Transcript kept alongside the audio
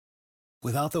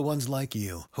Without the ones like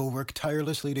you, who work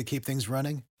tirelessly to keep things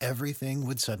running, everything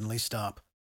would suddenly stop.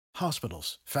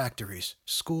 Hospitals, factories,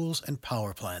 schools, and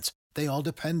power plants, they all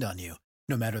depend on you.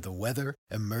 No matter the weather,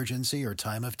 emergency, or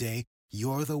time of day,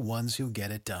 you're the ones who get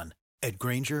it done. At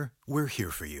Grainger, we're here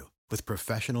for you with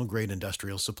professional-grade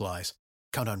industrial supplies.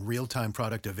 Count on real-time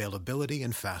product availability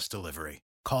and fast delivery.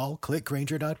 Call,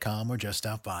 clickgrainger.com, or just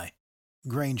stop by.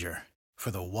 Grainger, for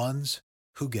the ones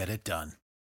who get it done.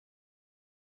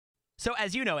 So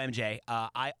as you know, MJ,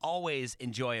 I always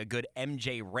enjoy a good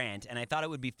MJ rant, and I thought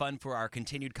it would be fun for our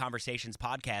Continued Conversations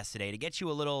podcast today to get you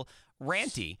a little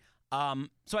ranty.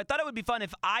 So I thought it would be fun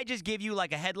if I just give you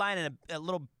like a headline and a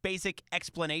little basic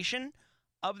explanation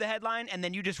of the headline, and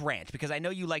then you just rant, because I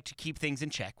know you like to keep things in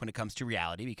check when it comes to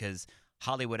reality, because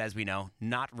Hollywood, as we know,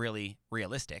 not really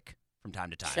realistic from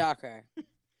time to time. Shocker.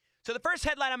 So the first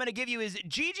headline I'm going to give you is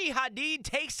Gigi Hadid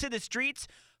takes to the streets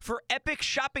for epic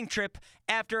shopping trip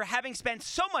after having spent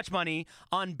so much money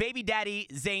on baby daddy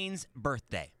Zayn's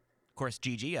birthday. Of course,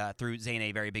 Gigi threw Zayn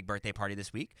a very big birthday party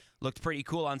this week. Looked pretty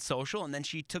cool on social, and then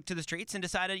she took to the streets and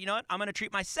decided, you know what, I'm going to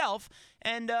treat myself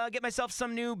and get myself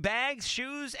some new bags,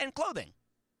 shoes, and clothing.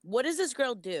 What does this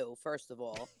girl do, first of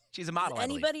all? She's a model, Does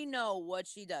anybody know what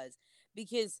she does?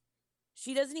 Because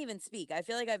she doesn't even speak. I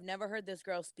feel like I've never heard this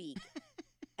girl speak.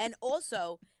 And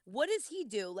also, what does he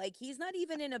do? Like, he's not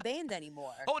even in a band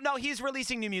anymore. Oh, no, he's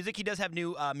releasing new music. He does have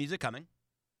new music coming.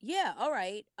 Yeah, all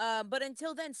right. But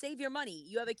until then, save your money.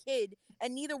 You have a kid,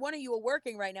 and neither one of you are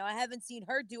working right now. I haven't seen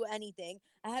her do anything.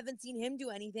 I haven't seen him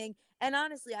do anything. And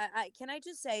honestly, I can I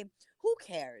just say, who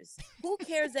cares? Who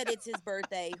cares that it's his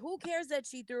birthday? Who cares that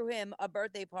she threw him a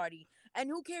birthday party? And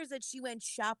who cares that she went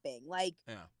shopping? Like,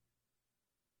 Yeah.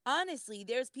 Honestly,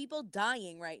 there's people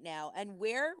dying right now, and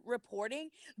we're reporting.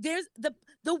 There's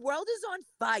the world is on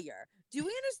fire. Do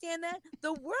we understand that?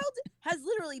 The world has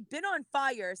literally been on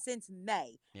fire since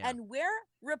May, and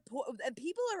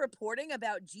people are reporting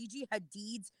about Gigi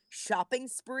Hadid's shopping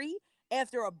spree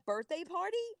after a birthday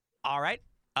party. All right,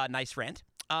 nice rant.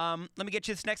 Let me get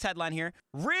you this next headline here.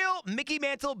 Real Mickey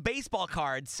Mantle baseball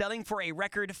cards selling for a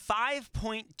record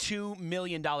 $5.2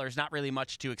 million. Not really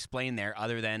much to explain there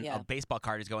other than a baseball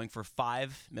card is going for $5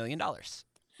 million.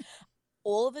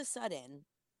 All of a sudden,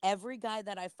 every guy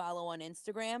that I follow on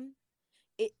Instagram,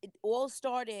 it all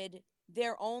started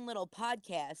their own little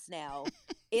podcasts now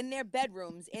in their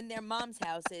bedrooms, in their mom's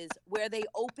houses, where they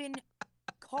open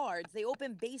cards, they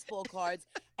open baseball cards,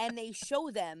 and they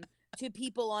show them to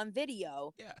people on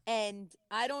video. Yeah. And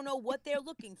I don't know what they're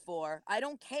looking for. I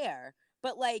don't care.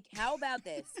 But like, how about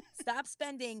this? Stop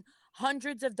spending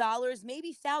hundreds of dollars,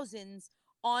 maybe thousands,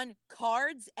 on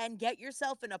cards and get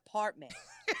yourself an apartment.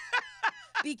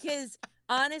 Because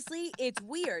honestly, it's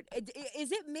weird.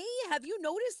 Is it me? Have you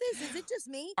noticed this? Is it just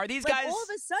me? Are these like, guys all of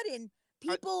a sudden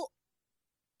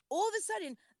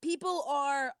people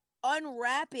are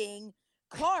unwrapping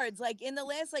cards like in the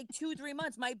last 2-3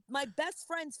 months. My best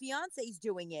friend's fiance's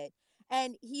doing it,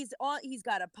 and he's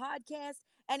got a podcast,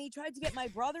 and he tried to get my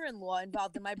brother-in-law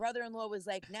involved, and my brother-in-law was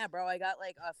like, nah bro, I got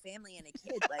like a family and a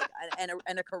kid, like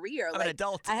and a career. I'm an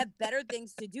adult. I have better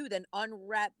things to do than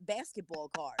unwrap basketball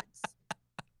cards.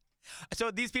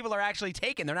 So these people are actually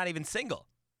taken. They're not even single.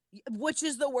 Which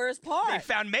is the worst part. They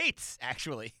found mates,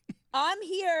 actually. I'm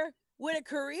here with a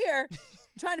career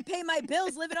trying to pay my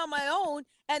bills, living on my own,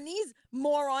 and these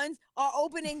morons are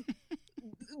opening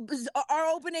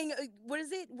what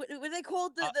is it? What are they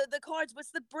called? The cards?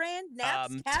 What's the brand?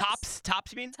 Naps? Caps?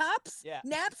 Tops, you mean? Tops? Yeah.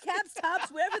 Naps, caps,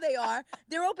 tops, wherever they are.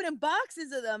 They're opening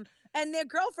boxes of them, and their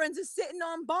girlfriends are sitting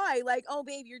on by like, oh,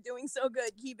 babe, you're doing so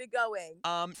good. Keep it going.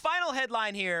 Final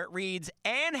headline here reads,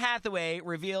 Anne Hathaway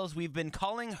reveals we've been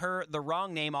calling her the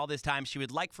wrong name all this time. She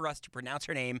would like for us to pronounce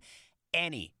her name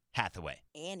Annie Hathaway.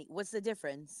 Annie. What's the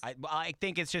difference? I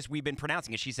think it's just we've been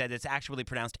pronouncing it. She said it's actually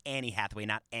pronounced Annie Hathaway,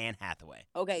 not Anne Hathaway.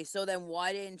 Okay, so then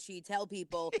why didn't she tell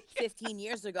people 15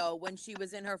 years ago when she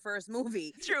was in her first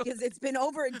movie? True. Because it's been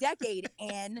over a decade,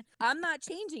 and I'm not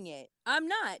changing it. I'm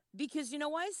not. Because you know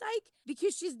why, Syke?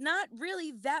 Because she's not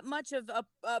really that much of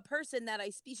a person that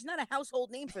I speak. She's not a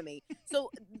household name for me. So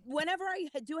whenever I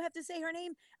do have to say her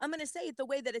name, I'm going to say it the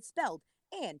way that it's spelled.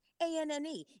 Anne,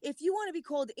 A-N-N-E. If you want to be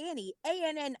called Annie,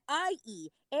 A-N-N-I-E,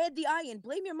 add the I in.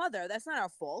 Blame your mother. That's not our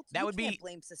fault. You can't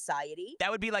blame society.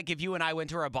 That would be like if you and I went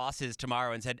to our bosses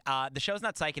tomorrow and said, the show's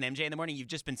not Syke and MJ in the morning. You've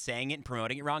just been saying it and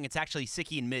promoting it wrong. It's actually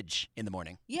Syke and Midge in the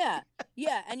morning. Yeah.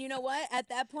 And you know what? At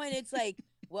that point, it's like,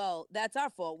 well, that's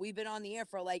our fault. We've been on the air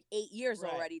for like 8 years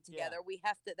already together.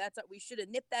 Yeah. We should have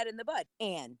nipped that in the bud.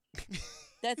 Anne.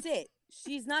 That's it.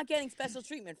 She's not getting special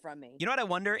treatment from me. You know what? I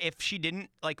wonder if she didn't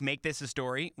make this a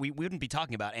story, we wouldn't be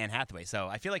talking about Anne Hathaway. So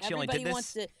I feel like she only did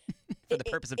this for the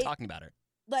purpose of talking about her.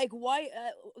 Like, why?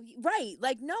 Right.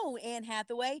 Like, no, Anne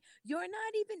Hathaway, you're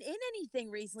not even in anything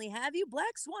recently, have you?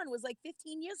 Black Swan was like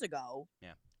 15 years ago. Yeah.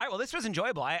 All right. Well, this was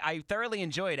enjoyable. I thoroughly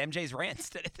enjoyed MJ's rants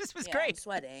today. This was I'm great.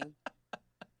 sweating.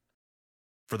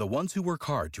 For the ones who work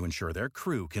hard to ensure their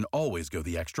crew can always go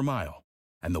the extra mile,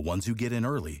 and the ones who get in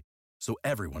early so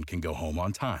everyone can go home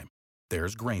on time,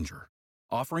 there's Grainger,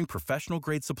 offering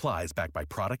professional-grade supplies backed by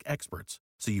product experts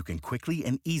so you can quickly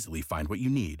and easily find what you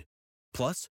need.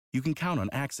 Plus, you can count on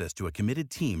access to a committed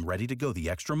team ready to go the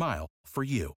extra mile for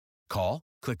you. Call,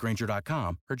 click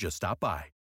Grainger.com, or just stop by.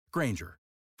 Grainger,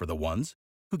 for the ones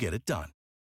who get it done.